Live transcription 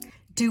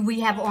Do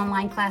we have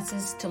online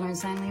classes to learn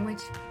sign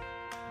language?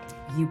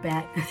 You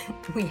bet.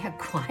 We have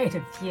quite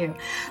a few.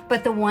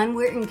 But the one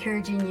we're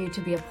encouraging you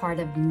to be a part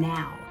of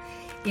now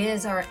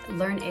is our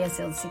Learn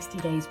ASL 60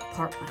 Days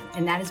Part 1.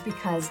 And that is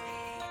because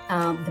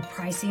the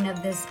pricing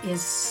of this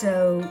is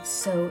so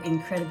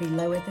incredibly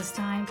low at this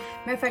time.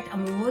 Matter of fact,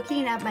 I'm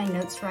looking at my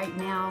notes right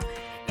now,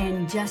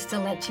 and just to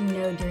let you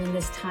know, during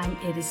this time,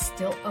 it is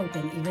still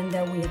open. Even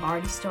though we have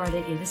already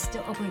started, it is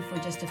still open for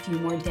just a few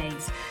more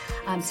days.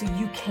 So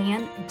you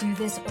can do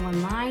this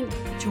online.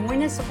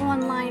 Join us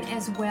online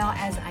as well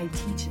as I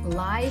teach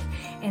live,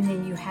 and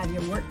then you have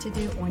your work to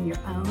do on your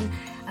own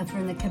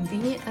from the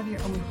convenience of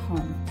your own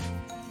home.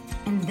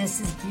 And this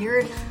is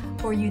geared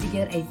for you to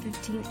get a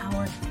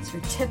 15-hour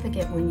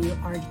certificate when you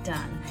are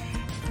done.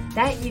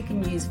 That you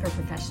can use for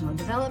professional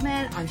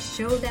development, or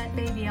show that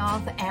baby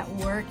off at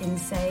work and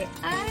say,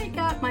 I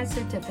got my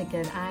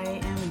certificate, I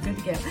am good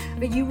to go.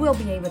 But you will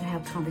be able to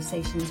have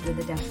conversations with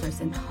a deaf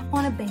person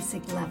on a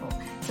basic level.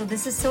 So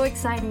this is so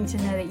exciting to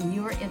know that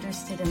you are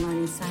interested in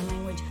learning sign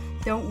language.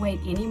 Don't wait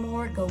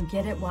anymore. Go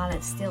get it while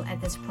it's still at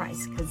this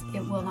price, because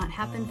it will not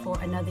happen for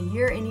another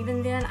year. And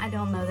even then, I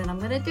don't know that I'm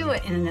going to do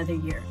it in another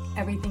year.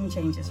 Everything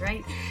changes,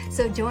 right?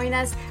 So join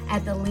us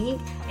at the link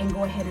and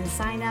go ahead and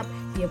sign up.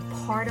 Be a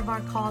part of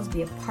our calls.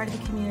 Be a part of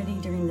the community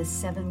during the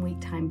 7-week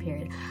time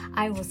period.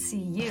 I will see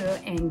you,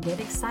 and get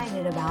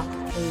excited about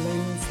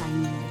learning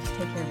sign language.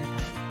 Take care,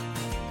 everybody.